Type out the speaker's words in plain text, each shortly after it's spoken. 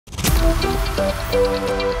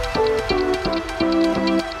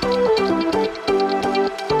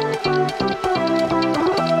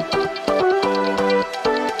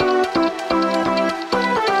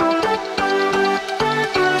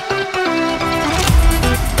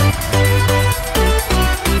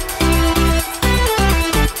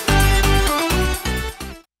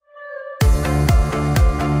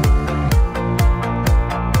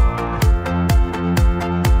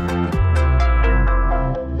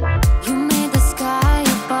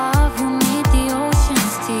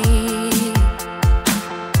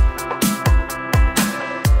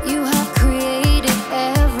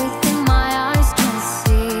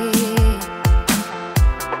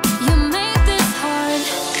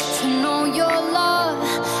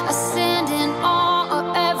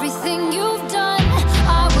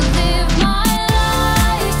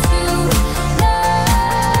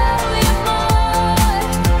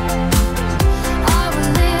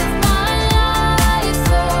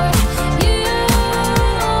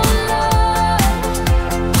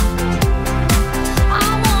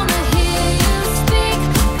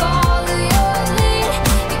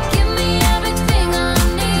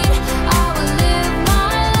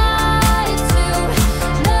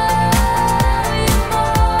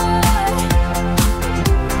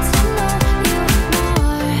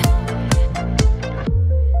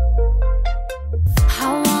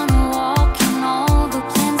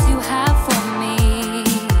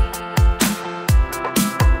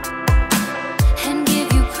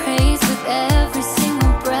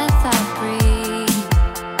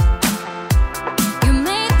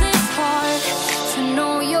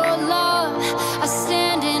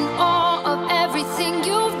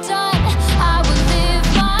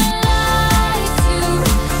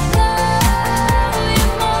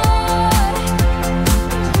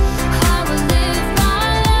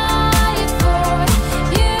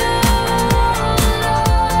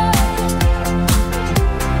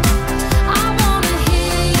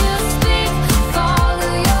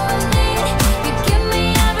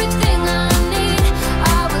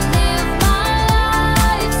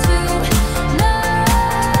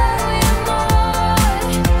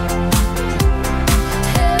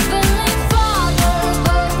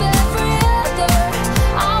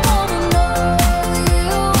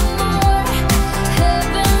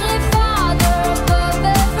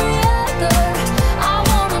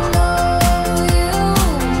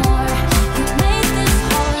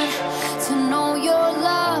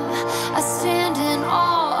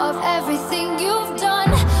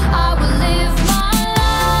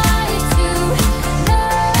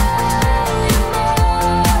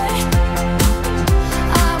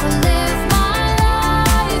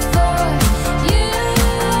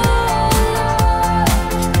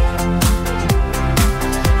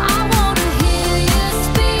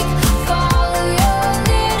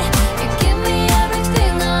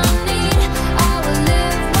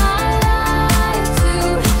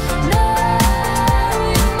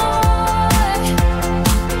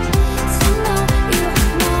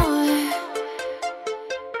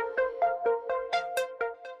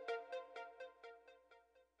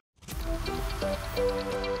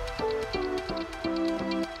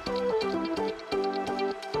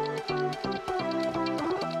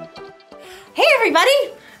Hey everybody!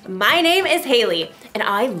 My name is Haley, and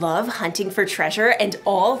I love hunting for treasure and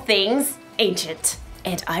all things ancient.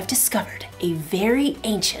 And I've discovered a very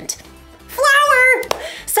ancient flower!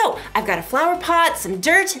 So, I've got a flower pot, some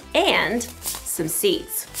dirt, and some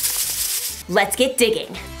seeds. Let's get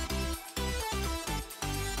digging.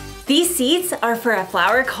 These seeds are for a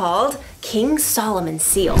flower called King Solomon's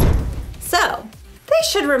seal. So, they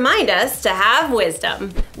should remind us to have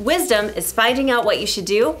wisdom. Wisdom is finding out what you should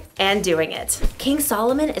do and doing it. King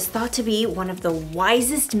Solomon is thought to be one of the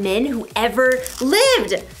wisest men who ever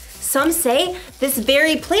lived. Some say this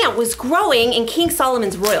very plant was growing in King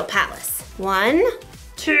Solomon's royal palace. 1,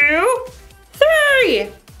 2, 3!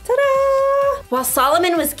 Ta-da! While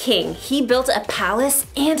Solomon was king, he built a palace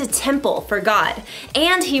and a temple for God,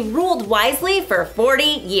 and he ruled wisely for 40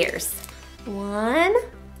 years. 1,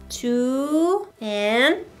 2,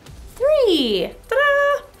 and 3.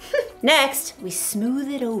 Ta-da! Next, we smooth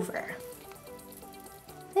it over.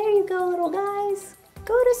 There you go, little guys.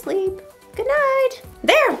 Go to sleep. Good night.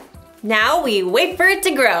 There! Now we wait for it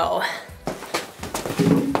to grow.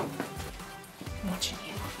 I'm watching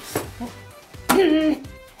you.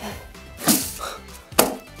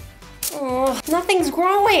 Oh, nothing's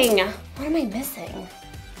growing. What am I missing?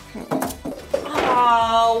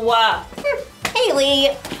 Oh, Haley,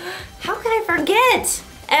 how could I forget?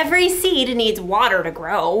 Every seed needs water to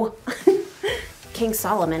grow. King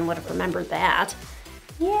Solomon would have remembered that.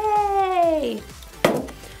 Yay!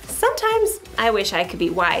 Sometimes I wish I could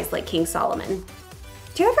be wise like King Solomon.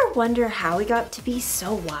 Do you ever wonder how he got to be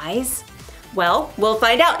so wise? Well, we'll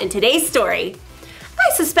find out in today's story.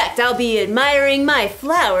 I suspect I'll be admiring my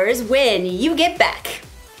flowers when you get back.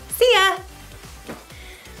 See ya!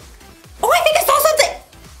 Oh, I think I saw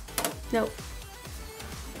something! Nope.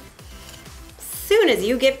 Soon as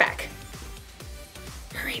you get back.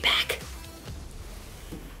 Hurry back.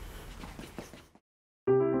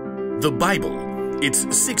 The Bible.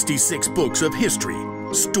 It's 66 books of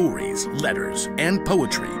history, stories, letters, and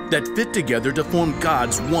poetry that fit together to form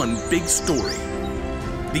God's one big story.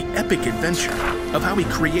 The epic adventure of how He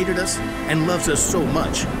created us and loves us so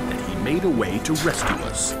much that He made a way to rescue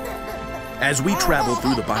us. As we travel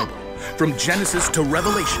through the Bible, from Genesis to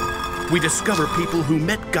Revelation, we discover people who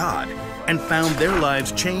met God and found their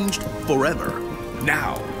lives changed forever.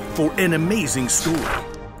 Now, for an amazing story,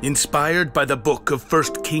 inspired by the book of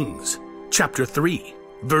 1 Kings, chapter 3,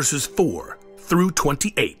 verses 4 through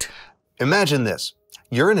 28. Imagine this.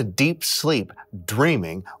 You're in a deep sleep,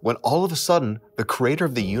 dreaming, when all of a sudden, the creator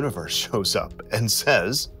of the universe shows up and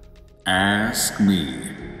says, "Ask me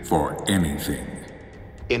for anything."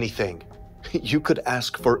 Anything. You could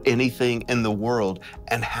ask for anything in the world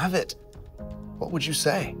and have it. What would you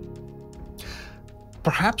say?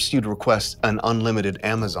 Perhaps you'd request an unlimited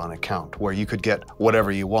Amazon account where you could get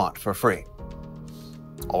whatever you want for free.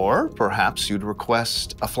 Or perhaps you'd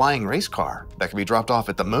request a flying race car that could be dropped off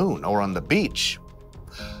at the moon or on the beach.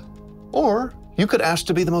 Or you could ask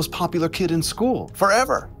to be the most popular kid in school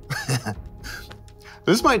forever.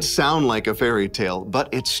 This might sound like a fairy tale, but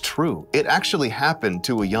it's true. It actually happened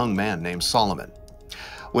to a young man named Solomon.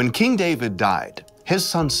 When King David died, his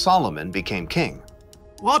son Solomon became king.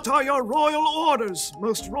 What are your royal orders,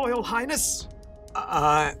 Most Royal Highness?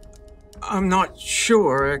 I'm not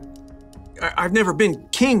sure. I've never been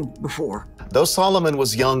king before. Though Solomon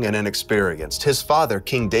was young and inexperienced, his father,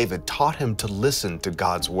 King David, taught him to listen to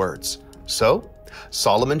God's words. So,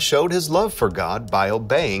 Solomon showed his love for God by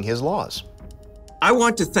obeying His laws. I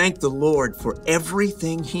want to thank the Lord for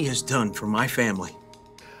everything He has done for my family.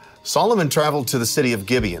 Solomon traveled to the city of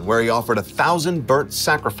Gibeon, where he offered 1,000 burnt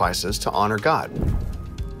sacrifices to honor God.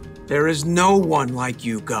 There is no one like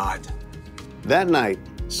you, God. That night,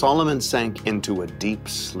 Solomon sank into a deep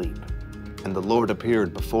sleep, and the Lord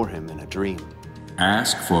appeared before him in a dream.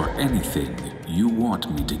 Ask for anything you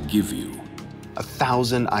want me to give you.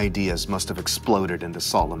 1,000 ideas must have exploded into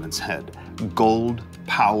Solomon's head. Gold,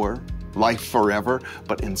 power, life forever.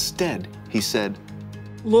 But instead, he said,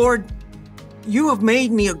 Lord, you have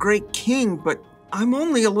made me a great king, but I'm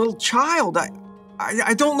only a little child.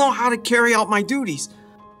 I don't know how to carry out my duties.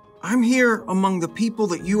 I'm here among the people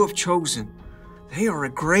that you have chosen. They are a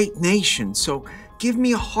great nation, so give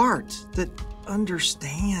me a heart that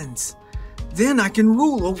understands. Then I can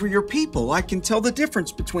rule over your people. I can tell the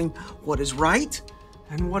difference between what is right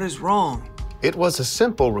and what is wrong. It was a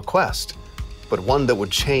simple request, but one that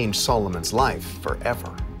would change Solomon's life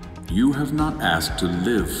forever. You have not asked to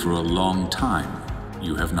live for a long time.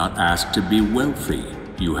 You have not asked to be wealthy.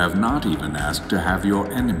 You have not even asked to have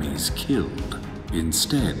your enemies killed.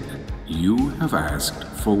 Instead, you have asked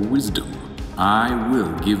for wisdom. I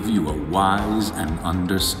will give you a wise and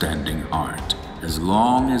understanding heart. As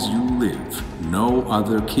long as you live, no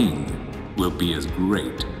other king will be as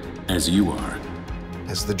great as you are.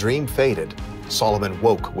 As the dream faded, Solomon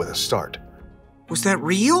woke with a start. Was that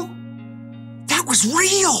real? That was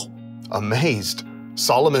real! Amazed,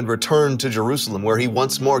 Solomon returned to Jerusalem, where he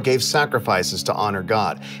once more gave sacrifices to honor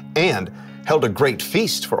God and held a great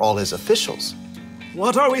feast for all his officials.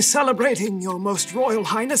 What are we celebrating, Your Most Royal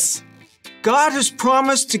Highness? God has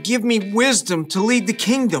promised to give me wisdom to lead the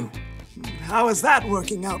kingdom. How is that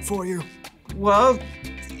working out for you? Well,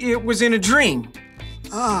 it was in a dream.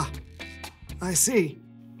 Ah, I see.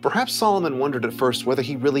 Perhaps Solomon wondered at first whether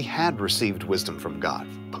he really had received wisdom from God,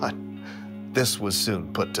 but this was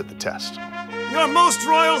soon put to the test. Your Most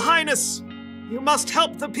Royal Highness, you must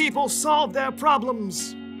help the people solve their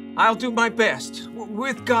problems. I'll do my best,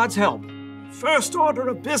 with God's help. First order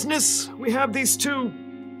of business, we have these two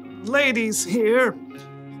ladies here.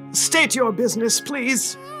 State your business,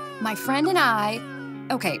 please. My friend and I...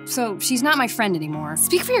 Okay, so she's not my friend anymore.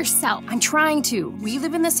 Speak for yourself. I'm trying to. We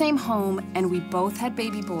live in the same home, and we both had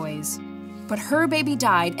baby boys. But her baby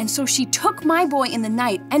died, and so she took my boy in the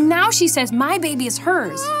night, and now she says my baby is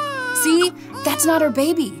hers. See? That's not her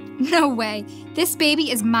baby. No way. This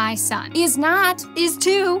baby is my son. Is not. Is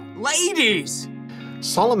too. Ladies!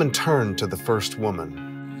 Solomon turned to the first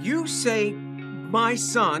woman. You say my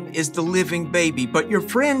son is the living baby, but your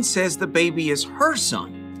friend says the baby is her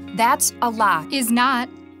son. That's a lie. Is not.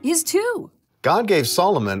 Is too. God gave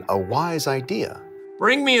Solomon a wise idea.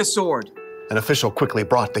 Bring me a sword. An official quickly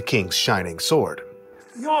brought the king's shining sword.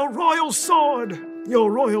 Your royal sword,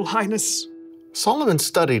 your royal highness. Solomon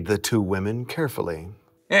studied the two women carefully.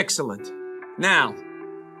 Excellent. Now,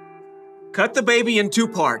 cut the baby in 2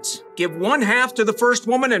 parts. Give 1/2 to the first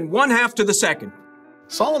woman and 1/2 to the second.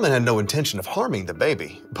 Solomon had no intention of harming the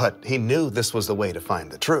baby, but he knew this was the way to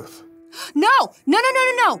find the truth. No!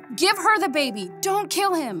 Give her the baby. Don't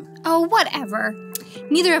kill him. Oh, whatever.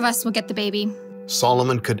 Neither of us will get the baby.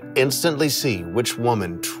 Solomon could instantly see which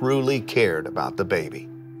woman truly cared about the baby.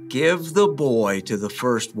 Give the boy to the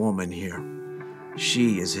first woman here.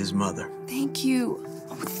 She is his mother. Thank you.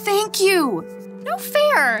 Oh, thank you. No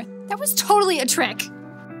fair. That was totally a trick.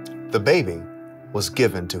 The baby was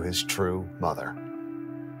given to his true mother.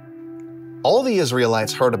 All the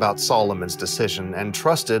Israelites heard about Solomon's decision and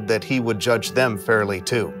trusted that he would judge them fairly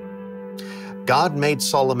too. God made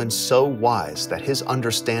Solomon so wise that his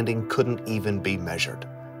understanding couldn't even be measured,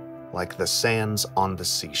 like the sands on the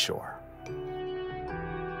seashore.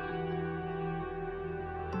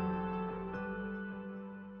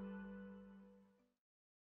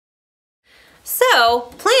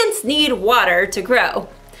 So, plants need water to grow.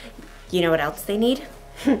 You know what else they need?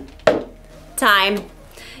 Time.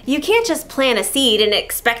 You can't just plant a seed and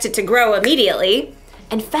expect it to grow immediately.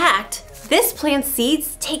 In fact, this plant's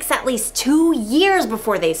seeds takes at least 2 years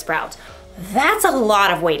before they sprout. That's a lot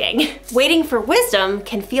of waiting. Waiting for wisdom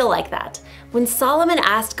can feel like that. When Solomon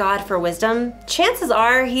asked God for wisdom, chances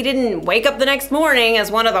are he didn't wake up the next morning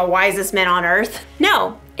as one of the wisest men on earth.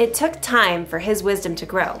 No, it took time for his wisdom to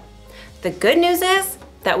grow. The good news is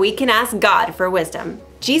that we can ask God for wisdom.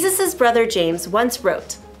 Jesus' brother James once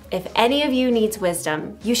wrote, "If any of you needs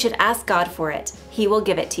wisdom, you should ask God for it. He will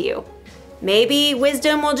give it to you." Maybe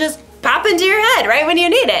wisdom will just pop into your head right when you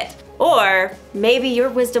need it. Or maybe your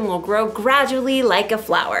wisdom will grow gradually like a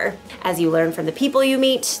flower as you learn from the people you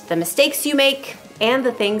meet, the mistakes you make, and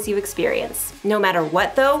the things you experience. No matter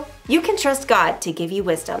what though, you can trust God to give you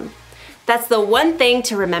wisdom. That's the one thing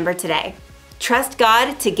to remember today. Trust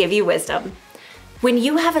God to give you wisdom. When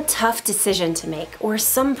you have a tough decision to make or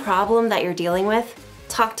some problem that you're dealing with,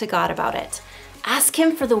 talk to God about it. Ask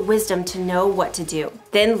Him for the wisdom to know what to do.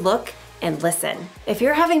 Then look and listen. If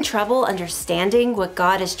you're having trouble understanding what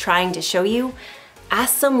God is trying to show you,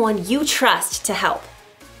 ask someone you trust to help.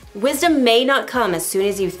 Wisdom may not come as soon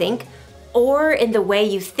as you think or in the way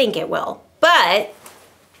you think it will, but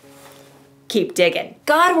keep digging.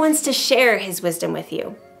 God wants to share His wisdom with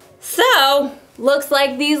you. So, looks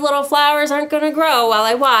like these little flowers aren't gonna grow while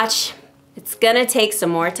I watch. It's gonna take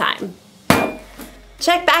some more time.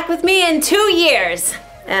 Check back with me in 2 years,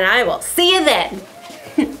 and I will see you then.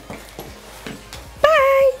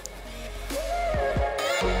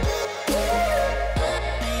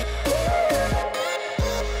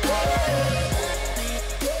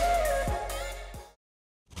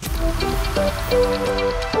 Bye!